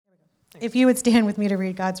If you would stand with me to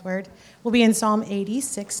read God's word, we'll be in Psalm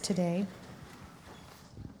 86 today.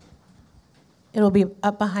 It'll be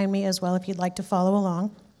up behind me as well if you'd like to follow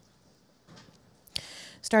along.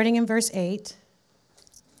 Starting in verse 8,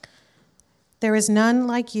 there is none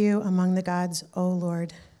like you among the gods, O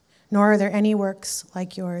Lord, nor are there any works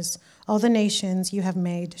like yours. All the nations you have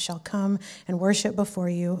made shall come and worship before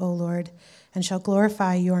you, O Lord, and shall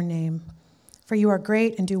glorify your name. For you are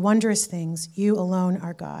great and do wondrous things. You alone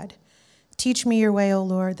are God. Teach me your way, O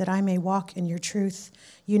Lord, that I may walk in your truth.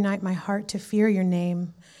 Unite my heart to fear your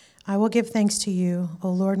name. I will give thanks to you, O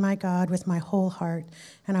Lord my God, with my whole heart,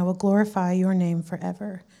 and I will glorify your name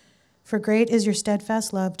forever. For great is your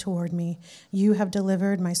steadfast love toward me. You have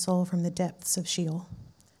delivered my soul from the depths of Sheol.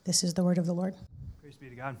 This is the word of the Lord. Praise be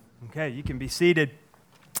to God. Okay, you can be seated.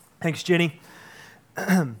 Thanks, Jenny.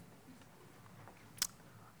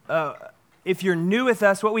 If you're new with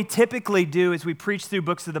us, what we typically do is we preach through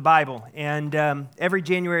books of the Bible. And every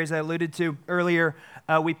January, as I alluded to earlier,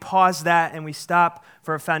 we pause that and we stop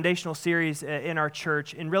for a foundational series in our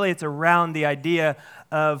church. And really, it's around the idea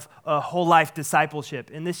of whole life discipleship.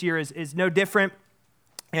 And this year is no different.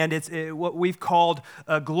 And it's what we've called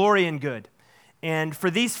Glory and Good. And for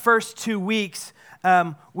these first 2 weeks,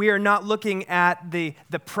 we are not looking at the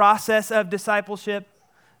process of discipleship,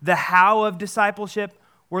 the how of discipleship.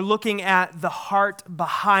 We're looking at the heart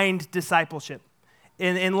behind discipleship.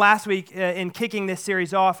 And last week, in kicking this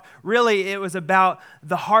series off, really it was about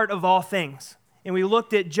the heart of all things. And we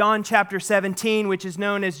looked at John chapter 17, which is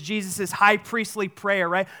known as Jesus' high priestly prayer,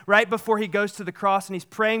 right before he goes to the cross, and he's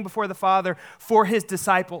praying before the Father for his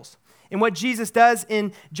disciples. And what Jesus does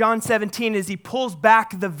in John 17 is he pulls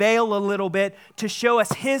back the veil a little bit to show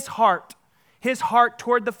us his heart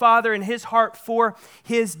toward the Father and his heart for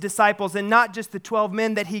his disciples, and not just the 12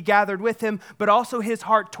 men that he gathered with him, but also his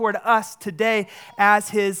heart toward us today as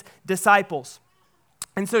his disciples.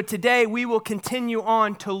 And so today we will continue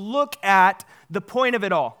on to look at the point of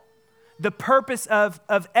it all, the purpose of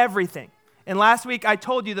everything. And last week I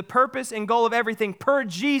told you the purpose and goal of everything per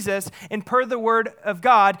Jesus and per the word of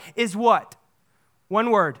God is what?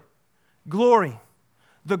 One word: glory.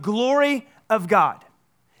 The glory of God.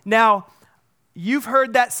 Now, you've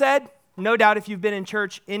heard that said, no doubt, if you've been in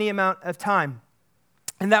church any amount of time.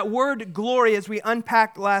 And that word glory, as we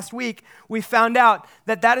unpacked last week, we found out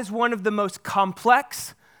that is one of the most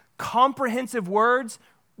complex, comprehensive words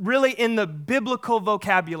really in the biblical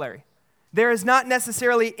vocabulary. There is not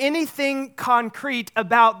necessarily anything concrete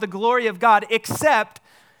about the glory of God, except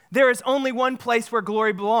there is only one place where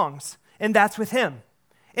glory belongs, and that's with him.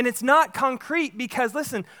 And it's not concrete because,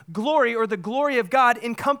 listen, glory, or the glory of God,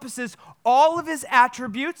 encompasses all of his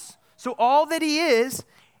attributes, so all that he is,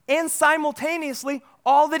 and simultaneously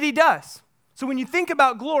all that he does. So when you think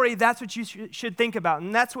about glory, that's what you should think about.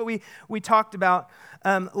 And that's what we talked about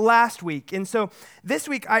last week. And so this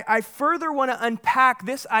week, I further want to unpack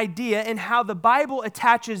this idea and how the Bible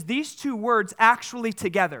attaches these two words actually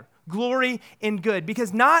together: glory and good.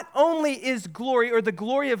 Because not only is glory, or the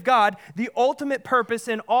glory of God, the ultimate purpose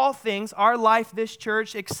in all things, our life, this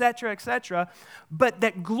church, etc., but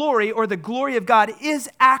that glory, or the glory of God, is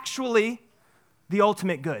actually the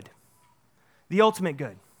ultimate good. The ultimate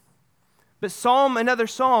good. But another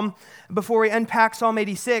psalm, before we unpack Psalm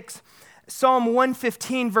 86, Psalm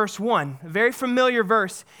 115, verse 1, a very familiar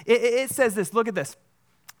verse. It says this, look at this.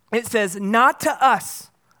 It says, "Not to us,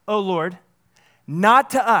 O Lord, not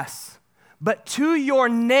to us, but to your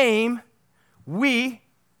name we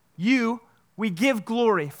give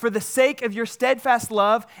glory for the sake of your steadfast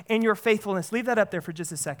love and your faithfulness." Leave that up there for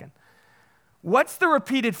just a second. What's the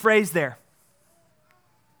repeated phrase there?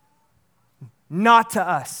 Not to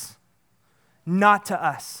us. Not to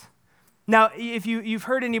us. Now, if you've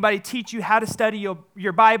heard anybody teach you how to study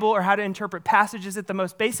your Bible or how to interpret passages at the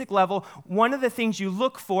most basic level, one of the things you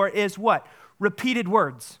look for is what? Repeated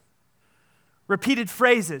words. Repeated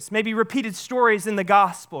phrases, maybe repeated stories in the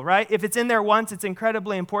gospel, right? If it's in there once, it's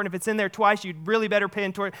incredibly important. If it's in there twice, you'd really better pay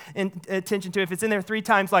attention to it. If it's in there 3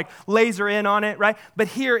 times, like laser in on it, right? But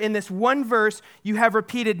here in this one verse, you have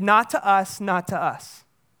repeated not to us, not to us.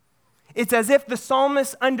 It's as if the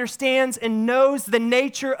psalmist understands and knows the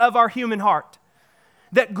nature of our human heart.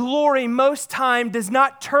 That glory most time does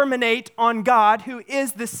not terminate on God, who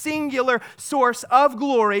is the singular source of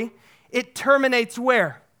glory. It terminates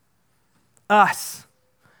where? Us.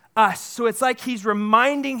 So it's like he's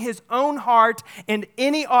reminding his own heart and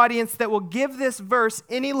any audience that will give this verse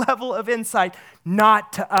any level of insight,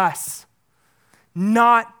 not to us.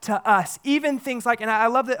 Not to us. Even things like, and I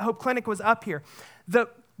love that Hope Clinic was up here.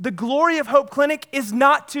 The glory of Hope Clinic is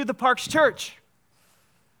not to the Parks Church.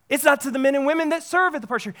 It's not to the men and women that serve at the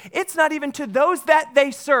Park Church. It's not even to those that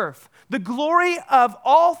they serve. The glory of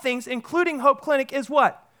all things, including Hope Clinic, is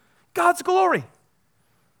what? God's glory.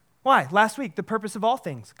 Why? Last week, the purpose of all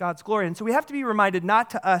things, God's glory. And so we have to be reminded, not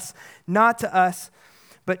to us,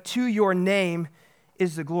 but to your name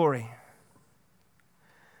is the glory.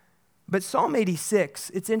 But Psalm 86,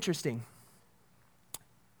 it's interesting,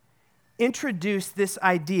 introduced this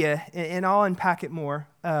idea, and I'll unpack it more,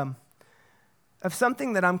 of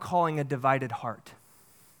something that I'm calling a divided heart.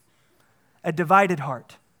 A divided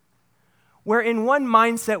heart. Where in one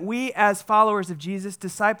mindset, we as followers of Jesus,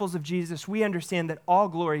 disciples of Jesus, we understand that all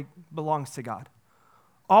glory belongs to God.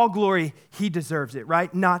 All glory, he deserves it,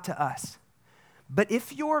 right? Not to us. But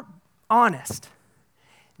if you're honest,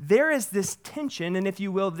 there is this tension, and if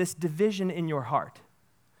you will, this division in your heart.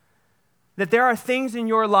 That there are things in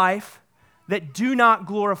your life that do not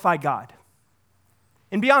glorify God.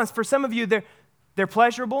 And be honest, for some of you, they're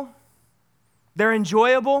pleasurable, they're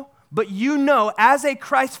enjoyable, but you know as a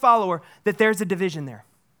Christ follower that there's a division there.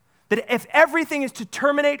 That if everything is to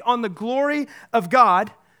terminate on the glory of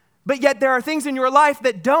God, but yet there are things in your life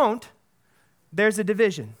that don't, there's a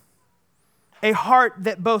division. A heart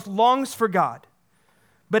that both longs for God,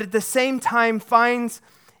 but at the same time finds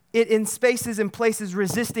it in spaces and places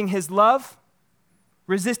resisting his love,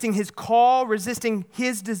 resisting his call, resisting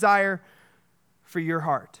his desire for your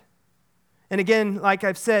heart. And again, like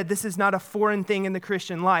I've said, this is not a foreign thing in the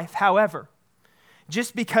Christian life. However,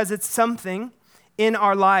 just because it's something in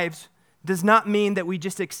our lives does not mean that we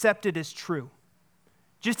just accept it as true.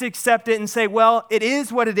 Just accept it and say, well, it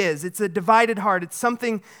is what it is. It's a divided heart. It's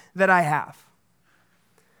something that I have.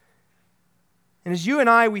 And as you and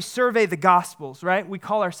I, we survey the Gospels, right? We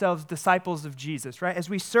call ourselves disciples of Jesus, right? As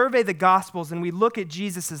we survey the Gospels and we look at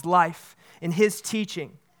Jesus' life and his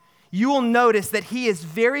teaching, you will notice that he is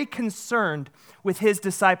very concerned with his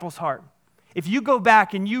disciples' heart. If you go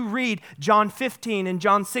back and you read John 15 and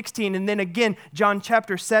John 16 and then again John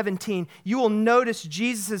chapter 17, you will notice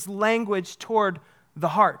Jesus' language toward the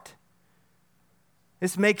heart.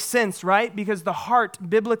 This makes sense, right? Because the heart,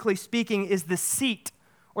 biblically speaking, is the seat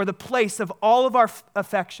or the place of all of our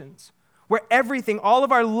affections, where everything, all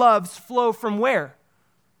of our loves flow from where?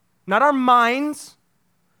 Not our minds,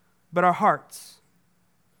 but our hearts.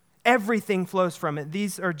 Everything flows from it.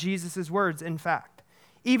 These are Jesus' words, in fact.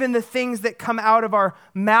 Even the things that come out of our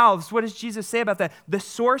mouths, what does Jesus say about that? The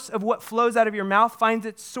source of what flows out of your mouth finds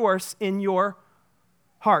its source in your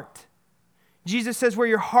heart. Jesus says where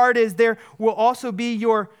your heart is, there will also be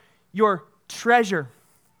your treasure.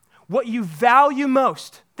 What you value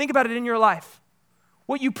most. Think about it in your life.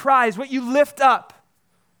 What you prize, what you lift up,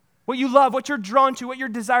 what you love, what you're drawn to, what your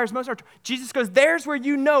desires most are. Jesus goes, there's where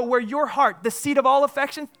you know where your heart, the seat of all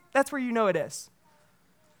affection, that's where you know it is.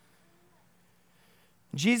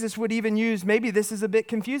 Jesus would even use, maybe this is a bit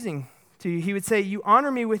confusing to you, he would say, you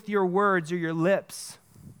honor me with your words or your lips,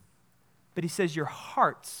 but he says your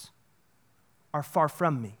hearts are far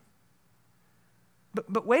from me.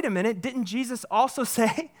 But wait a minute, didn't Jesus also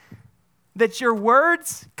say that your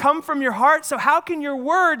words come from your heart? So how can your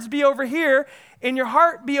words be over here and your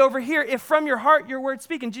heart be over here if from your heart your words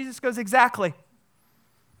speak? And Jesus goes, exactly.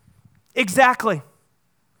 Exactly.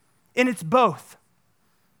 And it's both.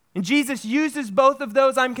 And Jesus uses both of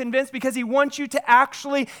those, I'm convinced, because he wants you to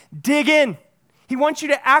actually dig in. He wants you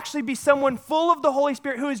to actually be someone full of the Holy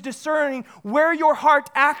Spirit who is discerning where your heart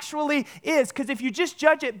actually is. Because if you just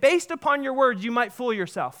judge it based upon your words, you might fool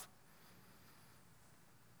yourself.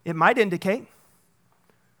 It might indicate,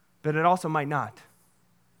 but it also might not.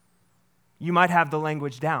 You might have the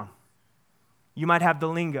language down. You might have the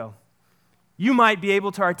lingo. You might be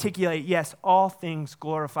able to articulate, yes, all things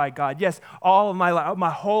glorify God. Yes, all of my life, my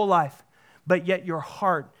whole life. But yet your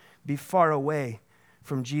heart be far away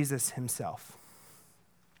from Jesus himself.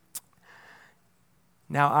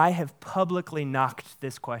 Now, I have publicly knocked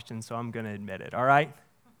this question, so I'm going to admit it, all right?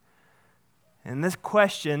 And this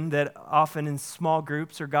question that often in small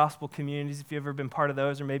groups or gospel communities, if you've ever been part of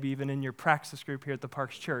those, or maybe even in your praxis group here at the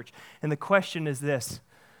Parks Church, and the question is this: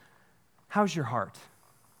 how's your heart?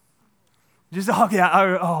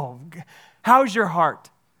 How's your heart?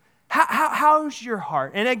 How's your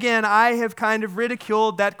heart? And again, I have kind of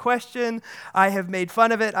ridiculed that question. I have made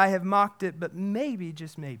fun of it. I have mocked it. But maybe,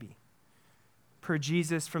 just maybe, per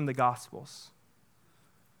Jesus from the Gospels,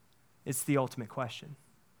 it's the ultimate question.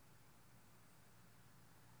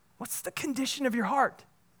 What's the condition of your heart?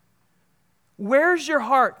 Where's your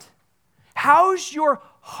heart? How's your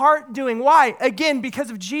heart doing? Why? Again,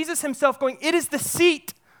 because of Jesus himself going, it is the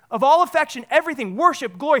seat of all affection, everything,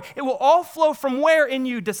 worship, glory. It will all flow from where in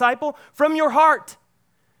you, disciple? From your heart.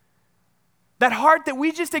 That heart that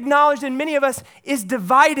we just acknowledged in many of us is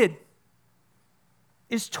divided,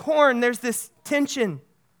 is torn. There's this tension.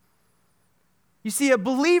 You see, a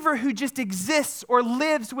believer who just exists or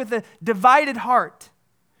lives with a divided heart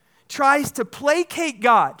tries to placate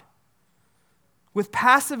God with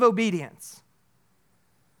passive obedience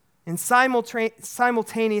and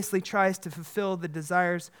simultaneously tries to fulfill the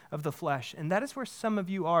desires of the flesh. And that is where some of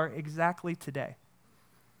you are exactly today.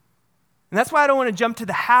 And that's why I don't want to jump to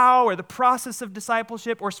the how or the process of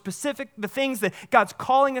discipleship or the things that God's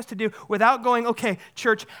calling us to do without going, okay,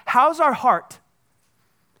 church, how's our heart?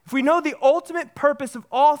 If we know the ultimate purpose of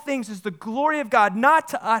all things is the glory of God, not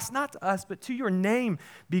to us, but to your name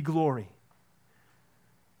be glory.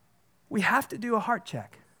 We have to do a heart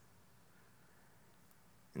check.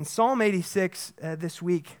 And Psalm 86 this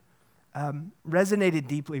week resonated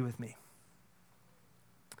deeply with me.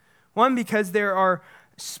 One, because there are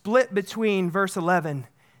split between verse 11,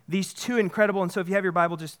 these two incredible, and so if you have your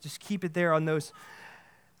Bible, just keep it there on those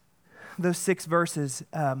 6 verses.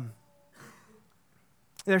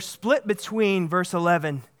 They're split between verse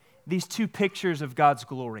 11, these two pictures of God's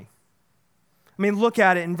glory. I mean, look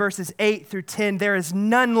at it in verses 8 through 10. There is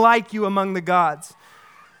none like you among the gods.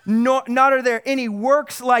 Not are there any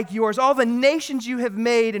works like yours. All the nations you have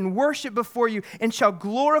made and worship before you and shall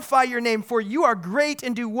glorify your name, for you are great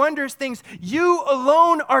and do wondrous things. You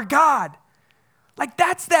alone are God. Like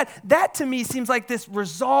that to me seems like this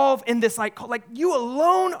resolve in this like you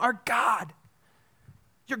alone are God.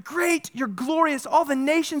 You're great, you're glorious. All the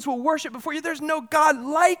nations will worship before you. There's no God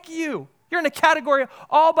like you. You're in a category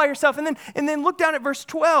all by yourself. And then look down at verse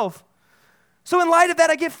 12. So in light of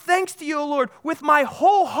that, I give thanks to you, O Lord, with my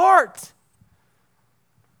whole heart.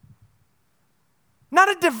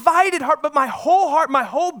 Not a divided heart, but my whole heart, my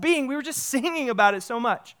whole being. We were just singing about it so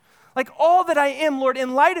much. Like all that I am, Lord,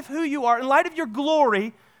 in light of who you are, in light of your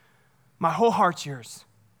glory, my whole heart's yours.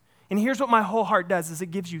 And here's what my whole heart does, is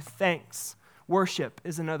it gives you thanks. Worship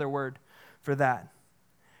is another word for that.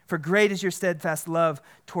 For great is your steadfast love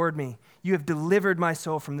toward me. You have delivered my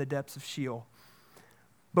soul from the depths of Sheol.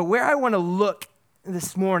 But where I want to look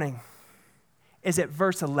this morning is at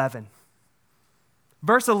verse 11.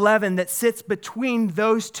 Verse 11 that sits between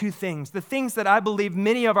those two things, the things that I believe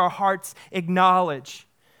many of our hearts acknowledge.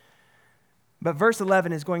 But verse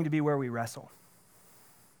 11 is going to be where we wrestle.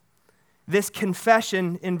 This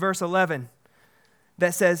confession in verse 11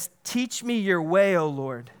 that says, teach me your way, O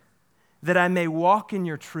Lord, that I may walk in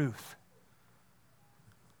your truth.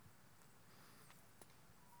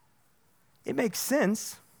 It makes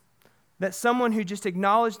sense that someone who just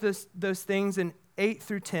acknowledged those things in 8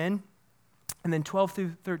 through 10 and then 12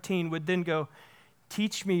 through 13 would then go,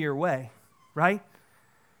 teach me your way, right?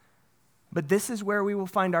 But this is where we will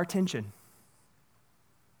find our tension.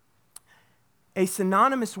 A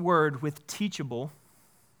synonymous word with teachable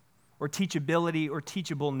or teachability or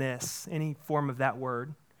teachableness, any form of that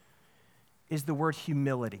word, is the word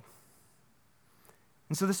humility.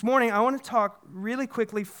 And so this morning, I want to talk really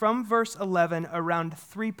quickly from verse 11 around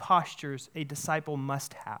 3 postures a disciple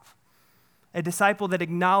must have. A disciple that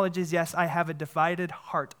acknowledges, yes, I have a divided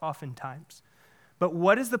heart oftentimes. But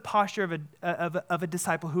what is the posture of a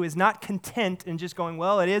disciple who is not content in just going,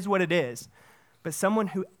 well, it is what it is, but someone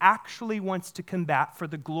who actually wants to combat for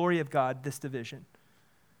the glory of God this division?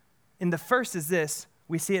 And the first is this,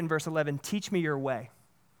 we see it in verse 11, teach me your way.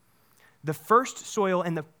 The first soil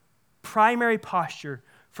and the primary posture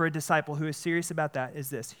for a disciple who is serious about that is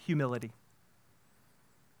this, humility.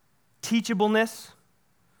 Teachableness,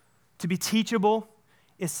 to be teachable,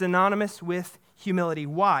 is synonymous with humility.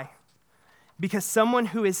 Why? Because someone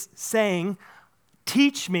who is saying,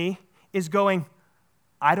 teach me, is going,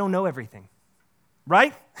 I don't know everything,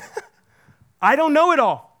 right? I don't know it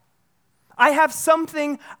all. I have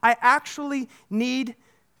something I actually need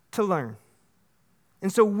to learn.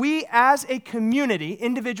 And so we as a community,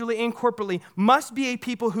 individually and corporately, must be a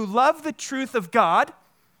people who love the truth of God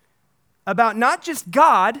about not just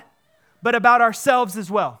God, but about ourselves as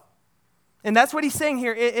well. And that's what he's saying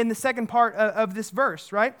here in the second part of this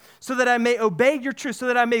verse, right? So that I may obey your truth, so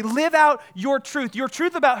that I may live out your truth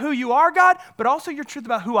about who you are, God, but also your truth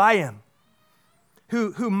about who I am,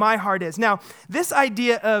 who my heart is. Now, this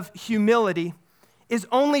idea of humility is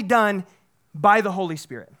only done by the Holy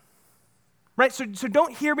Spirit. Right? So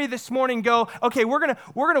don't hear me this morning go, okay, we're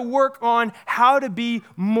gonna work on how to be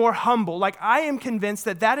more humble. Like, I am convinced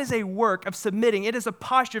that is a work of submitting. It is a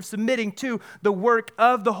posture of submitting to the work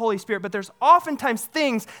of the Holy Spirit. But there's oftentimes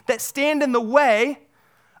things that stand in the way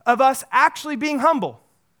of us actually being humble.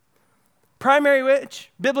 Primary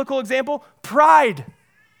which, biblical example, pride.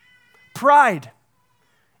 Pride.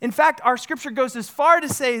 In fact, our scripture goes as far to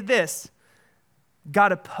say this,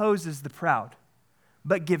 God opposes the proud,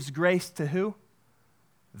 but gives grace to who?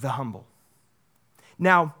 The humble.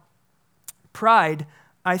 Now, pride,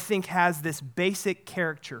 I think, has this basic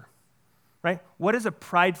character, right? What does a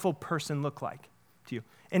prideful person look like to you?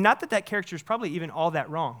 And not that character is probably even all that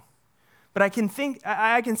wrong, but I can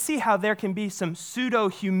see how there can be some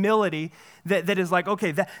pseudo-humility that is like,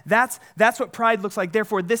 okay, that's what pride looks like,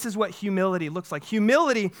 therefore this is what humility looks like.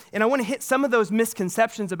 Humility, and I want to hit some of those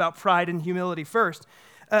misconceptions about pride and humility first.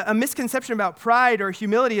 A misconception about pride or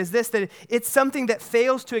humility is this, that it's something that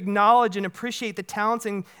fails to acknowledge and appreciate the talents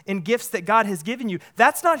and gifts that God has given you.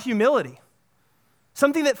 That's not humility.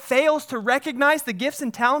 Something that fails to recognize the gifts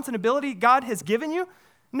and talents and ability God has given you?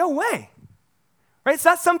 No way. Right? It's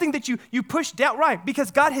not something that you push down, right? Because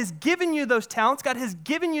God has given you those talents. God has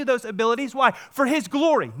given you those abilities. Why? For His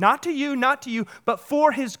glory. Not to you, but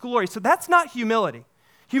for His glory. So that's not humility.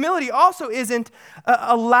 Humility also isn't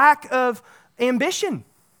a lack of ambition,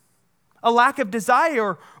 a lack of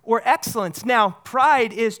desire or excellence. Now,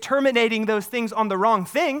 pride is terminating those things on the wrong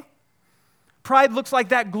thing. Pride looks like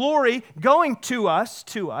that glory going to us,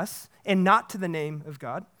 and not to the name of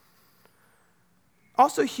God.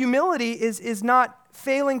 Also, humility is not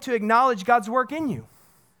failing to acknowledge God's work in you.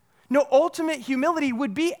 No, ultimate humility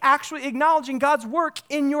would be actually acknowledging God's work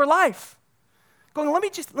in your life. Going, let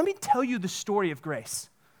me tell you the story of grace.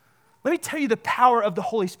 Let me tell you the power of the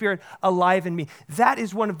Holy Spirit alive in me. That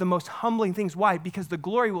is one of the most humbling things. Why? Because the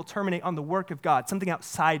glory will terminate on the work of God, something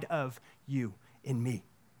outside of you, in me.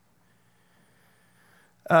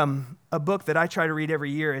 A book that I try to read every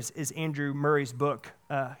year is Andrew Murray's book,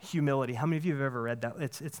 Humility. How many of you have ever read that?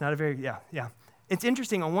 It's not a very, yeah. It's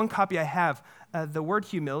interesting. On one copy I have, the word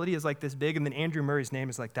humility is like this big, and then Andrew Murray's name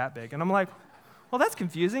is like that big. And I'm like, well, that's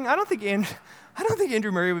confusing. I don't think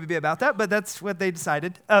Andrew Murray would be about that, but that's what they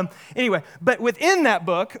decided. Anyway, but within that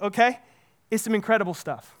book, okay, is some incredible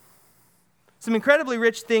stuff. Some incredibly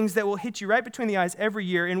rich things that will hit you right between the eyes every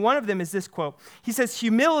year. And one of them is this quote. He says,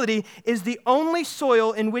 humility is the only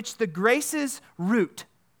soil in which the graces root.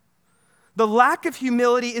 The lack of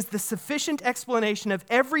humility is the sufficient explanation of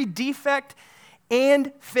every defect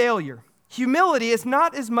and failure. Humility is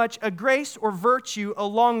not as much a grace or virtue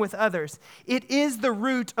along with others. It is the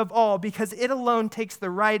root of all because it alone takes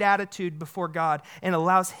the right attitude before God and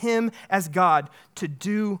allows Him as God to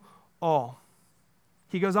do all.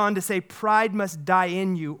 He goes on to say, pride must die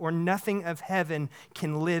in you or nothing of heaven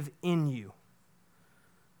can live in you.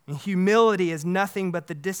 And humility is nothing but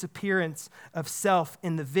the disappearance of self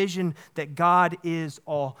in the vision that God is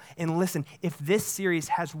all. And listen, if this series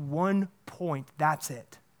has one point, that's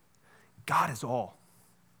it. God is all.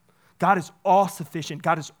 God is all sufficient.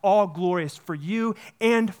 God is all glorious for you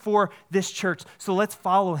and for this church. So let's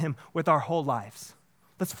follow Him with our whole lives.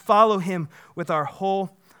 Let's follow Him with our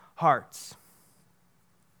whole hearts.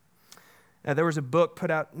 Now, there was a book put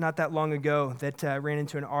out not that long ago that ran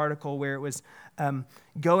into an article where it was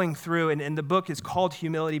going through, and the book is called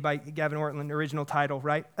Humility by Gavin Ortlund, original title,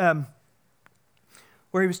 right?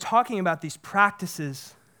 Where he was talking about these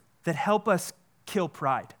practices that help us kill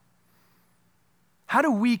pride. How do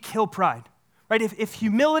we kill pride? Right? If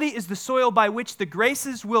humility is the soil by which the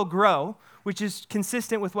graces will grow, which is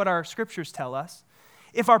consistent with what our scriptures tell us,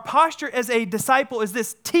 if our posture as a disciple is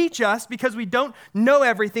this, teach us because we don't know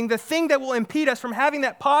everything, the thing that will impede us from having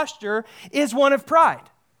that posture is one of pride.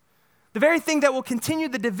 The very thing that will continue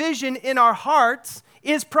the division in our hearts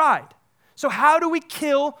is pride. So how do we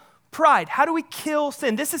kill pride? How do we kill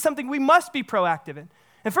sin? This is something we must be proactive in.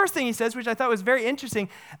 And first thing he says, which I thought was very interesting,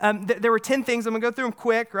 there were 10 things, I'm going to go through them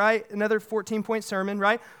quick, right? Another 14-point sermon,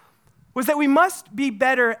 right? Was that we must be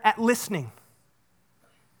better at listening.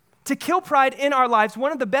 To kill pride in our lives,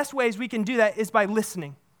 one of the best ways we can do that is by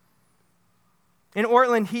listening. In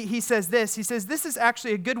Ortlund, he says this. He says, this is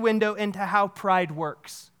actually a good window into how pride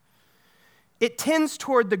works. It tends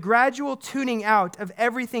toward the gradual tuning out of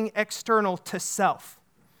everything external to self.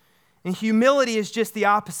 And humility is just the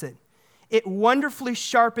opposite. It wonderfully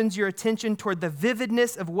sharpens your attention toward the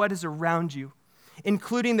vividness of what is around you,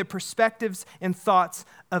 including the perspectives and thoughts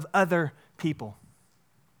of other people.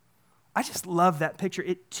 I just love that picture.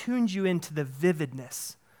 It tunes you into the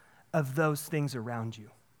vividness of those things around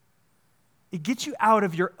you. It gets you out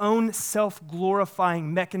of your own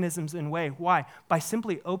self-glorifying mechanisms and way. Why? By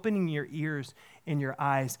simply opening your ears and your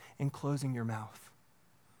eyes and closing your mouth.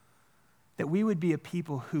 That we would be a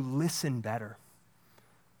people who listen better,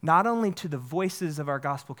 not only to the voices of our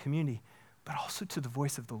gospel community, but also to the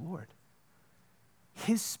voice of the Lord.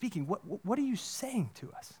 His speaking. What are you saying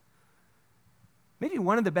to us? Maybe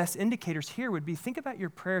one of the best indicators here would be think about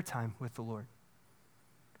your prayer time with the Lord.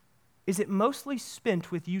 Is it mostly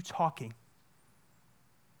spent with you talking?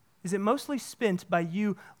 Is it mostly spent by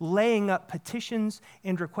you laying up petitions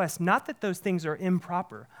and requests? Not that those things are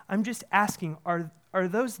improper. I'm just asking, are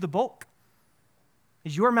those the bulk?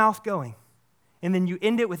 Is your mouth going? And then you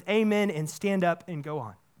end it with amen and stand up and go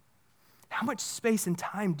on. How much space and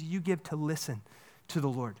time do you give to listen to the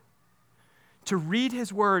Lord? To read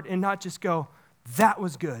his word and not just go, that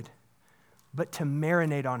was good, but to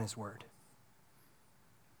marinate on his word.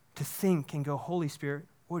 To think and go, Holy Spirit,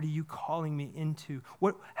 what are you calling me into?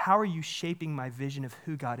 How are you shaping my vision of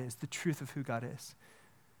who God is, the truth of who God is?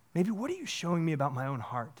 Maybe what are you showing me about my own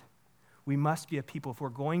heart? We must be a people, if we're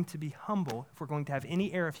going to be humble, if we're going to have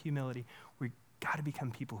any air of humility, we've got to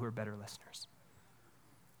become people who are better listeners.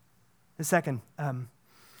 The second,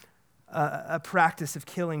 a practice of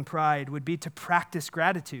killing pride would be to practice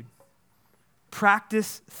gratitude.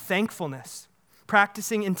 Practice thankfulness.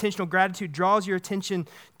 Practicing intentional gratitude draws your attention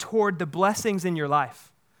toward the blessings in your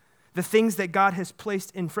life, the things that God has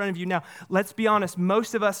placed in front of you. Now, let's be honest,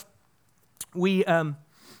 most of us, maybe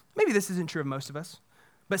this isn't true of most of us,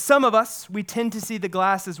 but some of us, we tend to see the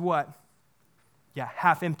glass as what? Yeah,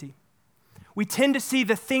 half empty. We tend to see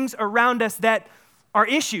the things around us that are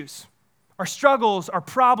issues, our struggles, our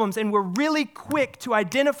problems, and we're really quick to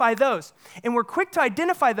identify those. And we're quick to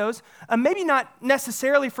identify those, maybe not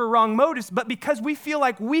necessarily for wrong motives, but because we feel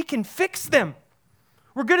like we can fix them.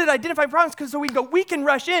 We're good at identifying problems because so we can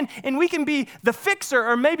rush in and we can be the fixer,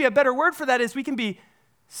 or maybe a better word for that is we can be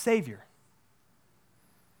savior.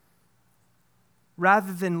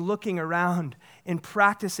 Rather than looking around and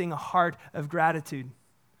practicing a heart of gratitude,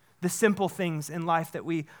 the simple things in life that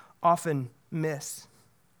we often miss.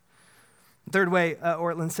 The third way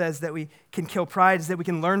Ortlund says that we can kill pride is that we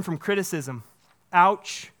can learn from criticism.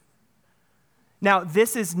 Ouch. Now,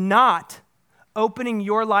 this is not opening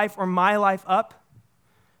your life or my life up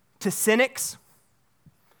to cynics,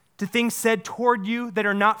 to things said toward you that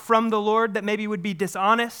are not from the Lord, that maybe would be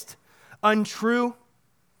dishonest, untrue.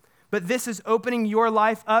 But this is opening your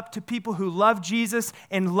life up to people who love Jesus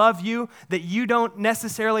and love you, that you don't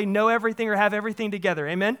necessarily know everything or have everything together.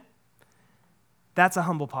 Amen? That's a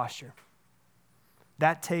humble posture.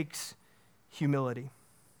 That takes humility.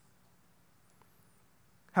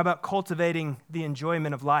 How about cultivating the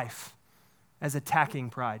enjoyment of life as attacking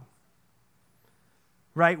pride?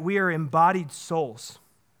 Right? We are embodied souls.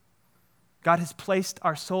 God has placed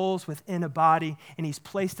our souls within a body, and he's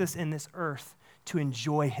placed us in this earth to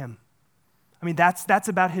enjoy him. I mean, that's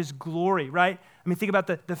about his glory, right? I mean, think about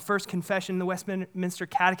the first confession in the Westminster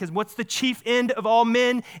Catechism. What's the chief end of all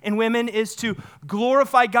men and women is to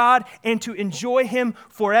glorify God and to enjoy him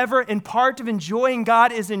forever. And part of enjoying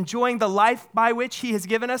God is enjoying the life by which he has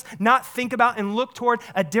given us, not think about and look toward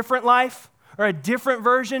a different life or a different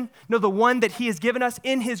version. No, the one that he has given us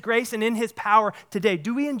in his grace and in his power today.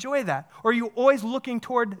 Do we enjoy that? Or are you always looking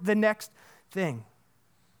toward the next thing?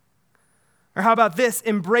 Or how about this,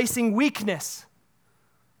 embracing weakness?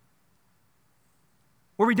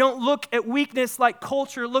 Where we don't look at weakness like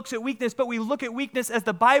culture looks at weakness, but we look at weakness as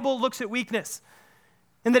the Bible looks at weakness.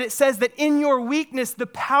 And that it says that in your weakness, the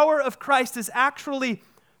power of Christ is actually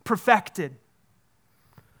perfected.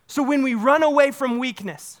 So when we run away from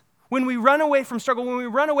weakness, when we run away from struggle, when we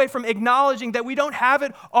run away from acknowledging that we don't have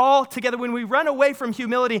it all together, when we run away from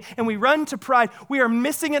humility and we run to pride, we are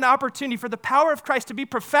missing an opportunity for the power of Christ to be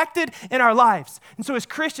perfected in our lives. And so as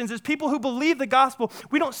Christians, as people who believe the gospel,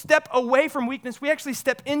 we don't step away from weakness. We actually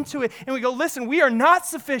step into it and we go, listen, we are not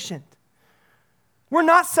sufficient. We're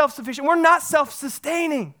not self-sufficient. We're not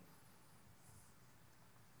self-sustaining.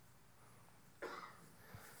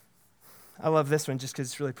 I love this one just because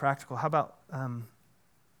it's really practical. How about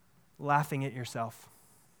laughing at yourself?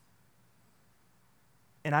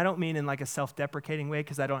 And I don't mean in like a self-deprecating way,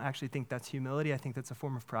 because I don't actually think that's humility. I think that's a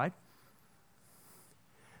form of pride.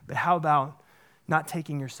 But how about not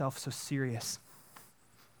taking yourself so serious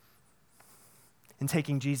and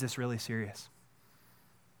taking Jesus really serious?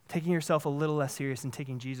 Taking yourself a little less serious and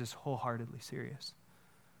taking Jesus wholeheartedly serious.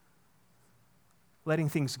 Letting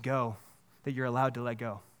things go that you're allowed to let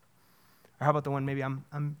go. Or how about the one maybe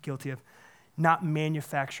I'm guilty of? Not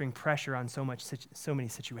manufacturing pressure on so many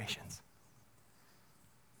situations.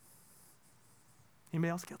 Anybody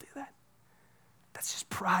else guilty of that? That's just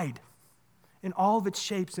pride in all of its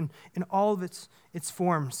shapes and in all of its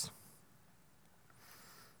forms.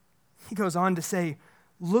 He goes on to say,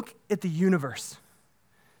 look at the universe.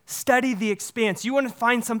 Study the expanse. You want to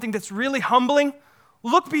find something that's really humbling?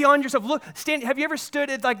 Look beyond yourself. Have you ever stood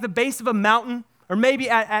at like the base of a mountain? Or maybe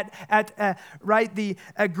at the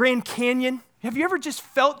Grand Canyon. Have you ever just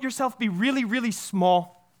felt yourself be really, really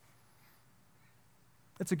small?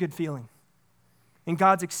 That's a good feeling. In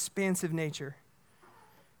God's expansive nature.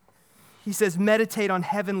 he says, meditate on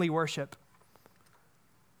heavenly worship,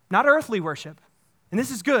 not earthly worship. And this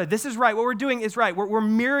is good. This is right. What we're doing is right. We're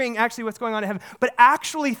mirroring actually what's going on in heaven. But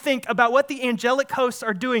actually think about what the angelic hosts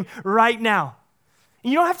are doing right now.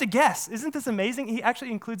 And you don't have to guess. Isn't this amazing? He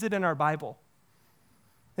actually includes it in our Bible.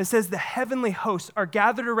 It says the heavenly hosts are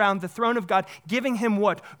gathered around the throne of God, giving him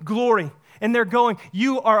what? Glory. And they're going,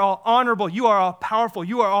 you are all honorable. You are all powerful.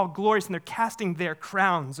 You are all glorious. And they're casting their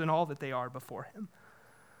crowns and all that they are before him.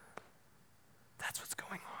 That's what's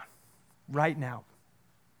going on right now.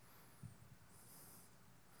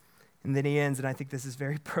 And then he ends, and I think this is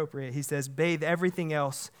very appropriate. He says, bathe everything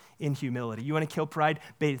else in humility. You want to kill pride?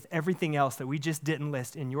 Bathe everything else that we just didn't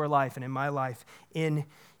list in your life and in my life in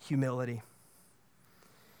humility.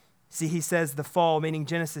 See, he says the fall, meaning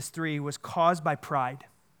Genesis 3, was caused by pride.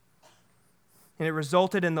 And it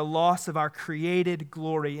resulted in the loss of our created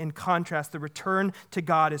glory. In contrast, the return to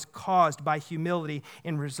God is caused by humility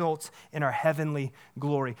and results in our heavenly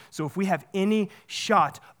glory. So if we have any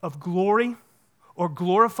shot of glory or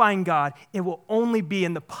glorifying God, it will only be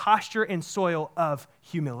in the posture and soil of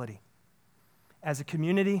humility as a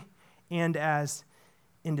community and as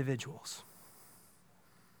individuals.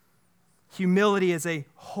 Humility is a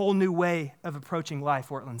whole new way of approaching life,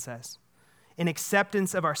 Ortland says. An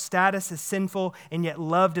acceptance of our status as sinful and yet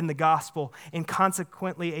loved in the gospel, and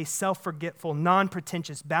consequently a self-forgetful,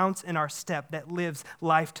 non-pretentious bounce in our step that lives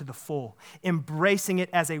life to the full, embracing it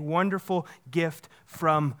as a wonderful gift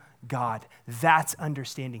from God. That's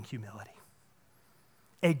understanding humility.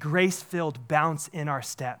 A grace-filled bounce in our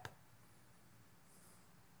step.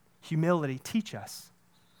 Humility, teach us.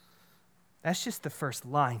 That's just the first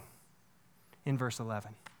line in verse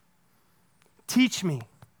 11. Teach me.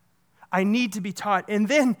 I need to be taught. And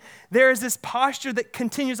then there is this posture that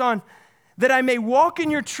continues on, that I may walk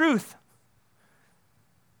in your truth.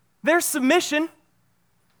 There's submission,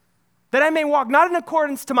 that I may walk not in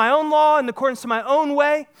accordance to my own law, in accordance to my own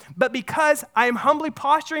way, but because I am humbly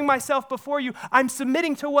posturing myself before you, I'm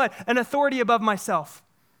submitting to what? An authority above myself.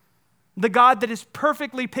 The God that is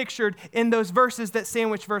perfectly pictured in those verses that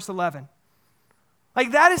sandwich verse 11.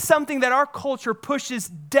 Like that is something that our culture pushes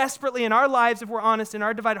desperately in our lives, if we're honest, and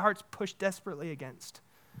our divided hearts push desperately against.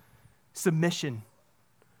 Submission,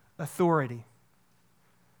 authority.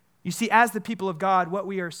 You see, as the people of God, what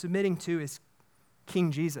we are submitting to is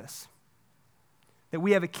King Jesus. That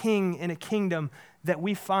we have a king in a kingdom that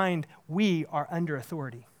we find we are under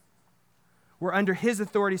authority. We're under his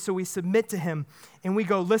authority, so we submit to him and we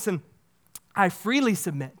go, listen, I freely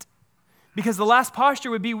submit. Because the last posture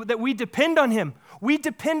would be that we depend on him. We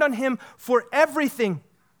depend on him for everything.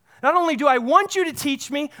 Not only do I want you to teach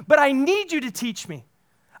me, but I need you to teach me.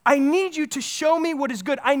 I need you to show me what is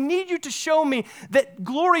good. I need you to show me that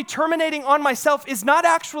glory terminating on myself is not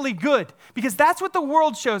actually good. Because that's what the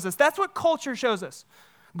world shows us. That's what culture shows us.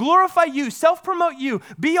 Glorify you, self-promote you,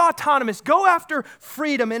 be autonomous, go after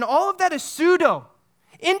freedom, and all of that is pseudo.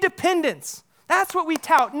 Independence. That's what we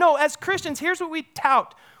tout. No, as Christians, here's what we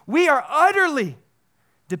tout. We are utterly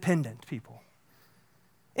dependent people.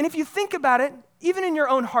 And if you think about it, even in your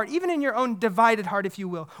own heart, even in your own divided heart, if you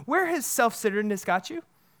will, where has self-centeredness got you?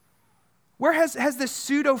 Where has this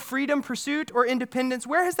pseudo-freedom pursuit or independence,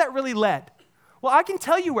 where has that really led? Well, I can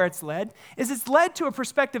tell you where it's led, is it's led to a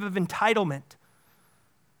perspective of entitlement.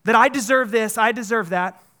 That I deserve this, I deserve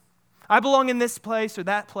that. I belong in this place or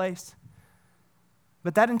that place.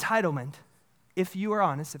 But that entitlement, if you are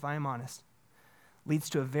honest, if I am honest, leads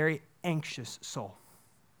to a very anxious soul.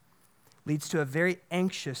 Leads to a very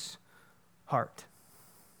anxious heart.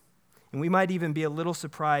 And we might even be a little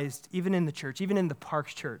surprised, even in the church, even in the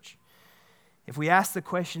Parks Church, if we ask the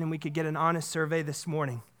question and we could get an honest survey this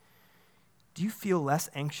morning, do you feel less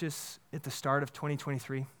anxious at the start of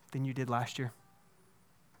 2023 than you did last year?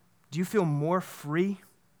 Do you feel more free?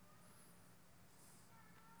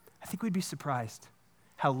 I think we'd be surprised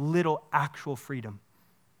how little actual freedom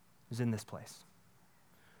is in this place.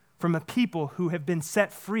 From a people who have been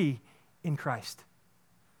set free in Christ.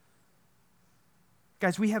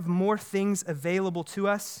 Guys, we have more things available to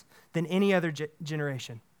us than any other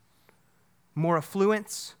generation. More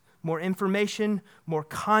affluence, more information, more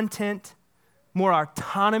content, more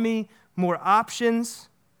autonomy, more options.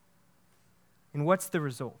 And what's the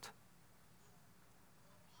result?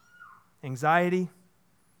 Anxiety,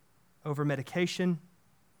 over-medication,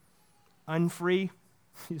 unfree,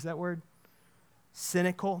 use that word,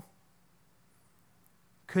 cynical.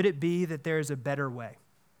 Could it be that there is a better way?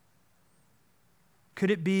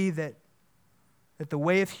 Could it be that the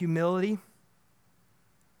way of humility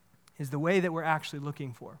is the way that we're actually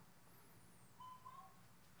looking for?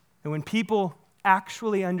 And when people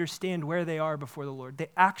actually understand where they are before the Lord. They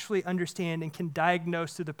actually understand and can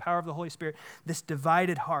diagnose through the power of the Holy Spirit this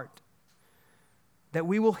divided heart. That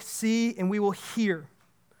we will see and we will hear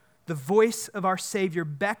the voice of our Savior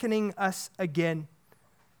beckoning us again.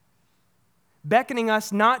 Beckoning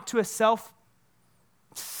us not to a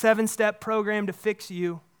seven-step program to fix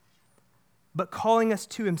you, but calling us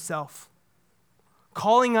to himself.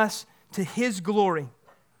 Calling us to his glory.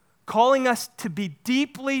 Calling us to be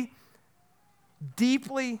deeply,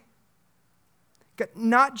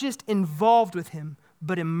 not just involved with him,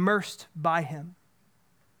 but immersed by him.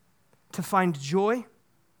 To find joy,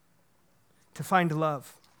 to find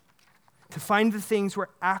love, to find the things we're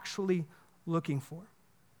actually looking for.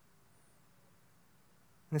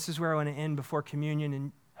 And this is where I want to end before communion,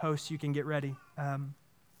 and hosts, you can get ready.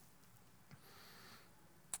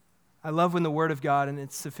 I love when the Word of God, and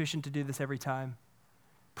it's sufficient to do this every time,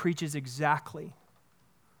 preaches exactly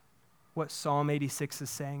what Psalm 86 is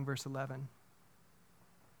saying, verse 11.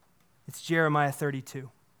 It's Jeremiah 32.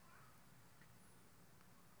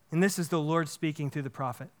 And this is the Lord speaking through the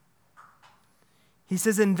prophet. He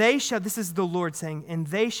says, and they shall, this is the Lord saying, and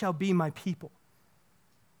they shall be my people.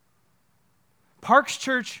 Parks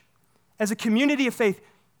Church, as a community of faith,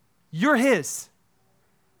 you're his.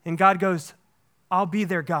 And God goes, I'll be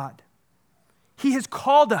their God. He has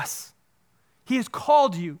called us. He has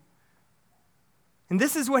called you. And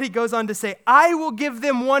this is what he goes on to say, I will give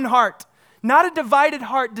them one heart. Not a divided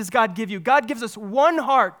heart does God give you. God gives us one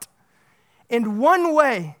heart and one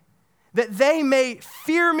way that they may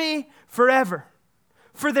fear me forever.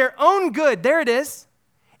 For their own good, there it is,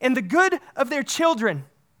 and the good of their children.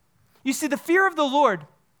 You see, the fear of the Lord,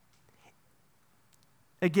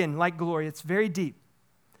 again, like glory, it's very deep.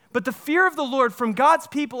 But the fear of the Lord from God's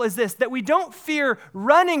people is this, that we don't fear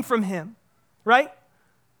running from him, right?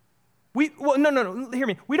 No, hear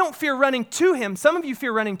me. We don't fear running to him. Some of you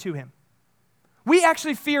fear running to him. We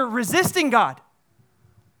actually fear resisting God.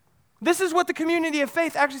 This is what the community of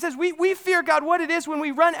faith actually says. We fear, God, what it is when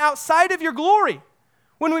we run outside of your glory,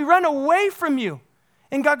 when we run away from you.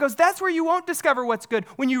 And God goes, that's where you won't discover what's good.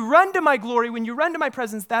 When you run to my glory, when you run to my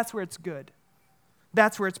presence, that's where it's good.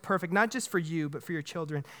 That's where it's perfect, not just for you, but for your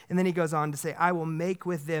children. And then he goes on to say, I will make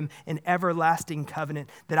with them an everlasting covenant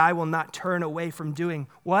that I will not turn away from doing.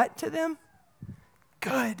 What to them?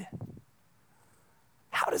 Good.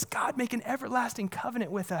 How does God make an everlasting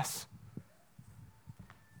covenant with us?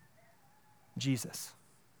 Jesus.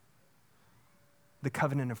 The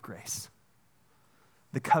covenant of grace.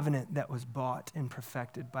 The covenant that was bought and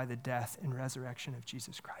perfected by the death and resurrection of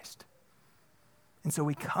Jesus Christ. And so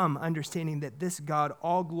we come understanding that this God,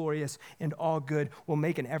 all glorious and all good, will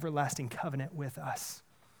make an everlasting covenant with us.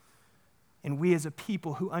 And we as a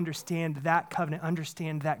people who understand that covenant,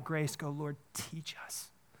 understand that grace, go, Lord, teach us.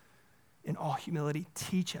 In all humility,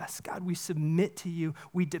 teach us. God, we submit to you,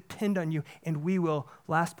 we depend on you, and we will,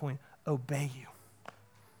 last point, obey you.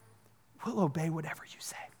 We'll obey whatever you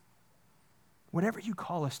say. Whatever you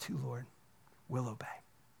call us to, Lord, we'll obey.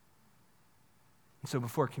 And so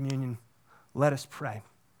before communion, let us pray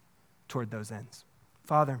toward those ends.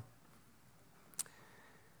 Father,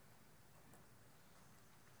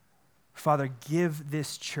 give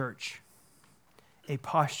this church a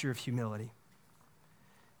posture of humility.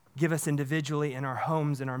 Give us individually in our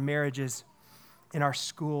homes, in our marriages, in our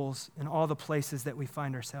schools, in all the places that we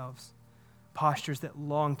find ourselves, postures that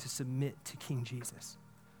long to submit to King Jesus.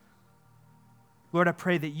 Lord, I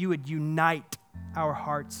pray that you would unite our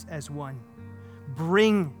hearts as one.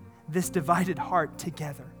 Bring this divided heart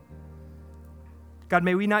together. God,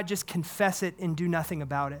 may we not just confess it and do nothing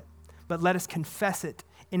about it, but let us confess it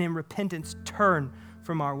and in repentance turn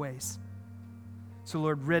from our ways. So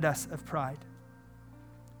Lord, rid us of pride.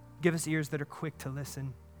 Give us ears that are quick to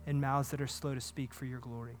listen and mouths that are slow to speak for your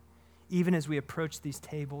glory. Even as we approach these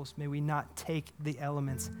tables, may we not take the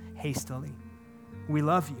elements hastily. We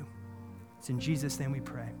love you. It's in Jesus' name we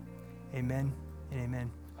pray. Amen and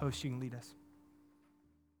amen. Host, you can lead us.